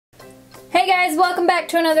Hey guys, welcome back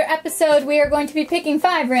to another episode. We are going to be picking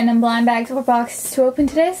 5 random blind bags or boxes to open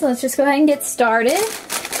today, so let's just go ahead and get started.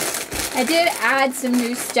 I did add some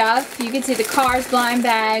new stuff. You can see the Cars blind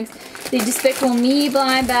bags, the Despicable Me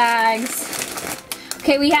blind bags.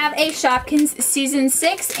 Okay, we have a Shopkins Season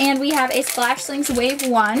 6, and we have a Splashlings Wave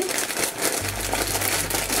 1.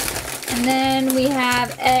 And then we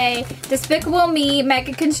have a Despicable Me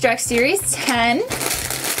Mega Contrux Series 10.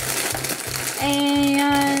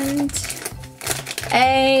 And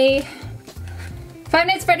a Five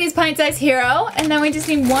Nights at Freddy's Pint Size Hero. And then we just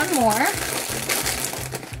need one more.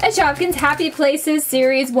 A Shopkins Happy Places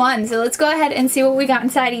Series 1. So let's go ahead and see what we got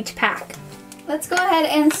inside each pack. Let's go ahead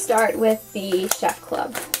and start with the Chef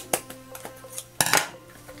Club.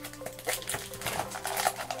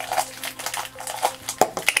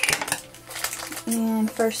 And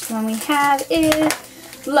first one we have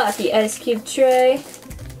is Lucky Ice Cube Tray.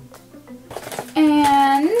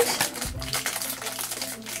 And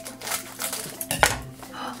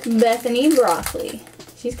Bethany Broccoli.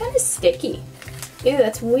 She's kind of sticky. Ew,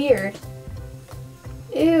 that's weird.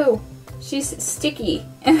 Ew, she's sticky.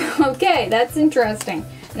 Okay, that's interesting.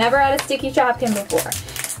 Never had a sticky Shopkin before.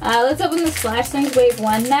 Let's open the Splashlings Wave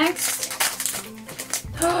 1 next.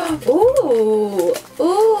 Ooh,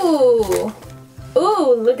 ooh,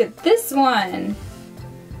 ooh, look at this one.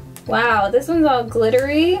 Wow, this one's all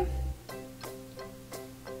glittery.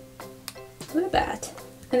 Look at that.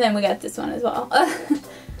 And then we got this one as well.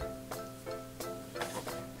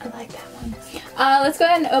 I like that one. Let's go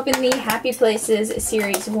ahead and open the Happy Places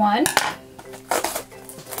Series 1.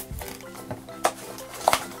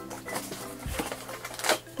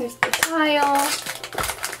 Here's the tile.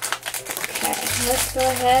 Okay, let's go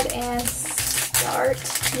ahead and start.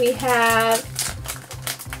 We have,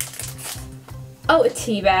 a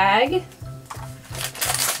tea bag,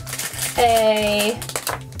 a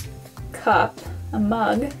cup, a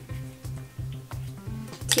mug,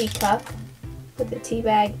 teacup, put the tea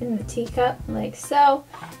bag in the teacup like so,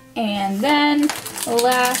 and then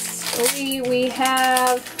lastly we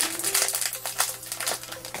have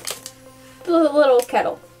the little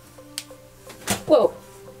kettle. Whoa,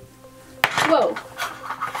 whoa,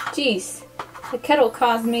 jeez, the kettle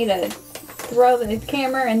caused me to throw the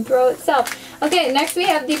camera and throw itself. Okay, next we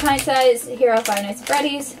have the Pint Size Hero Five Nights at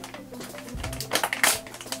Freddy's.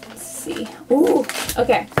 See. Ooh,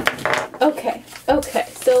 okay, okay, okay,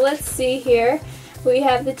 so let's see here. We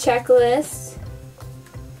have the checklist.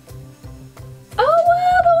 Oh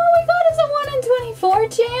wow, the one we got is a 1 in 24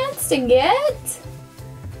 chance to get.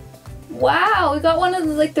 Wow, we got one of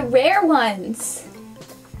the, like, the rare ones.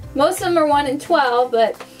 Most of them are 1 in 12,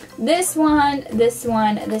 but this one, this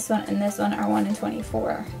one, this one, and this one are 1 in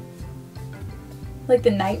 24. Like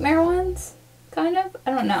the nightmare ones, kind of?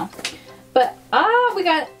 I don't know. But, we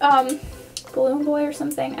got, Balloon Boy or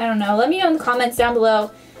something. I don't know. Let me know in the comments down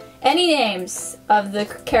below any names of the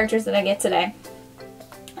characters that I get today.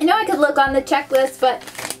 I know I could look on the checklist, but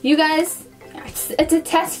you guys, it's a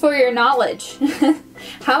test for your knowledge.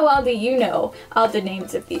 How well do you know all the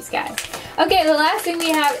names of these guys? Okay, the last thing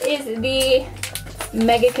we have is the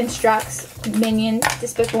Mega Contrux Minion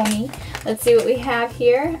Despicable Me. Let's see what we have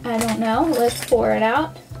here. I don't know. Let's pour it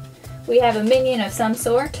out. We have a minion of some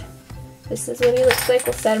sort. This is what he looks like.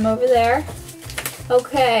 We'll set him over there.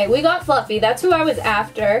 Okay, we got Fluffy. That's who I was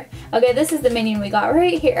after. Okay, this is the minion we got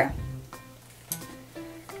right here.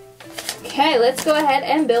 Okay, let's go ahead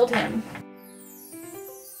and build him.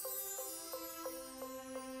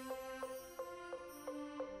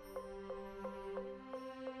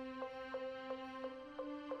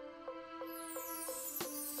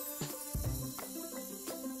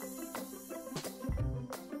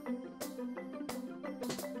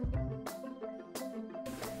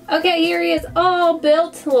 Okay, here he is all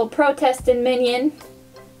built. A little protesting minion.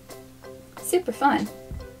 Super fun.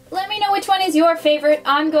 Let me know which one is your favorite.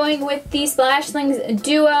 I'm going with the Splashlings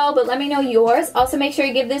duo, but let me know yours. Also, make sure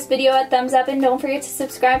you give this video a thumbs up and don't forget to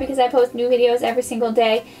subscribe because I post new videos every single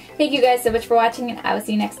day. Thank you guys so much for watching, and I will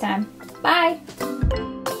see you next time. Bye!